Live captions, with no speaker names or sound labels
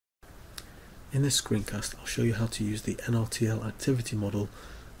In this screencast, I'll show you how to use the NRTL activity model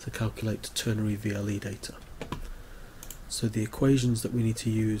to calculate ternary VLE data. So the equations that we need to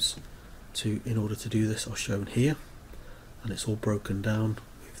use in order to do this are shown here, and it's all broken down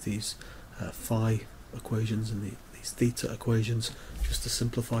with these phi equations and these theta equations, just to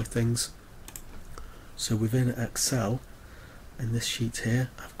simplify things. So within Excel, in this sheet here,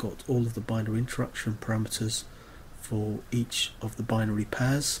 I've got all of the binary interaction parameters for each of the binary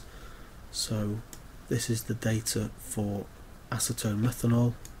pairs. So this is the data for acetone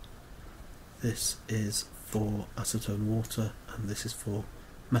methanol, this is for acetone water, and this is for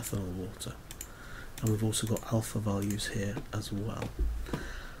methanol water. And we've also got alpha values here as well.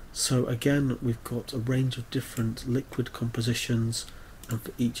 So again, we've got a range of different liquid compositions, and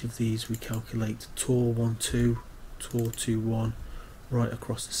for each of these we calculate TOR12, TOR21, right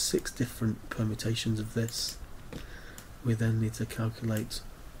across the 6 different permutations of this. We then need to calculate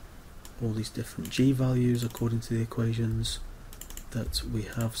all these different G values according to the equations that we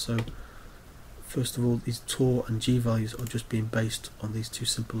have. So first of all, these TOR and G values are just being based on these two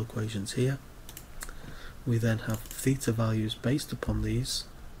simple equations here. We then have theta values based upon these,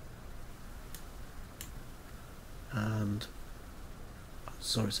 and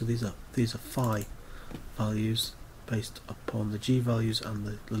so these are phi values based upon the G values and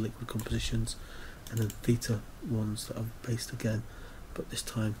the liquid compositions, and then theta ones that are based again, but this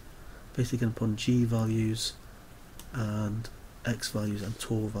time based again upon G values and X values and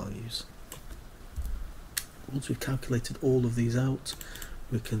TOR values. Once we've calculated all of these out,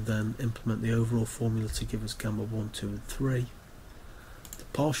 we can then implement the overall formula to give us gamma 1, 2 and 3. The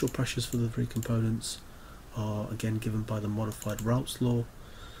partial pressures for the 3 components are again given by the modified Raoult's law,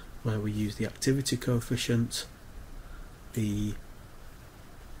 where we use the activity coefficient, the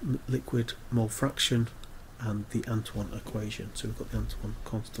liquid mole fraction and the Antoine equation. So we've got the Antoine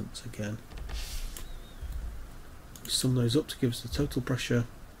constants again. We sum those up to give us the total pressure,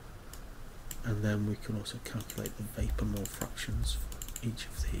 and then we can also calculate the vapor mole fractions for each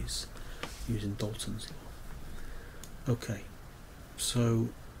of these using Dalton's law. Okay, so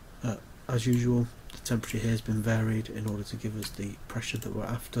as usual, the temperature here has been varied in order to give us the pressure that we're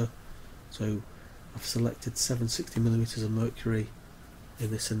after. So I've selected 760 millimeters of mercury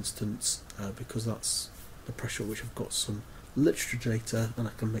in this instance because that's the pressure at which I've got some literature data and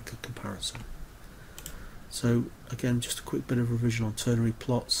I can make a comparison. So again, just a quick bit of revision on ternary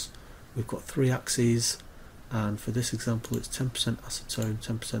plots. We've got 3 axes, and for this example it's 10% acetone,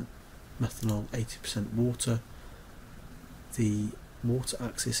 10% methanol, 80% water. The water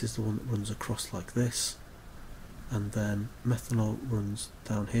axis is the one that runs across like this, and then methanol runs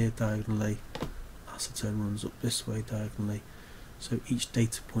down here diagonally, acetone runs up this way diagonally. So each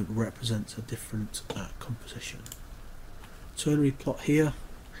data point represents a different composition. Ternary plot here,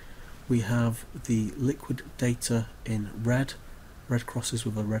 we have the liquid data in red crosses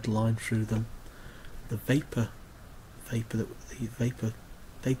with a red line through them. The vapor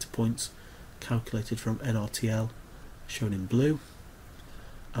data points calculated from NRTL shown in blue,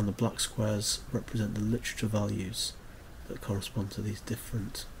 and the black squares represent the literature values that correspond to these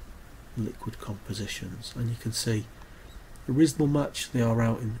different liquid compositions. And you can see a reasonable match. They are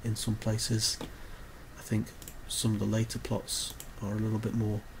out in some places. I think some of the later plots are a little bit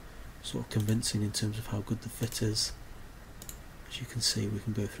more sort of convincing in terms of how good the fit is. As you can see, we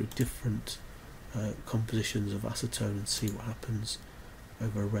can go through different compositions of acetone and see what happens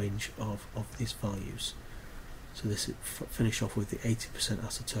over a range of these values. So this is finish off with the 80%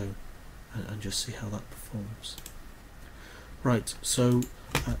 acetone and just see how that performs. Right, so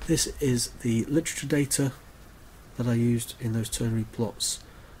this is the literature data that I used in those ternary plots,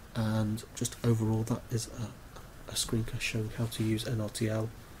 and just overall that is a screencast showing how to use NRTL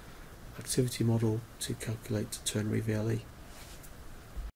activity model to calculate ternary VLE.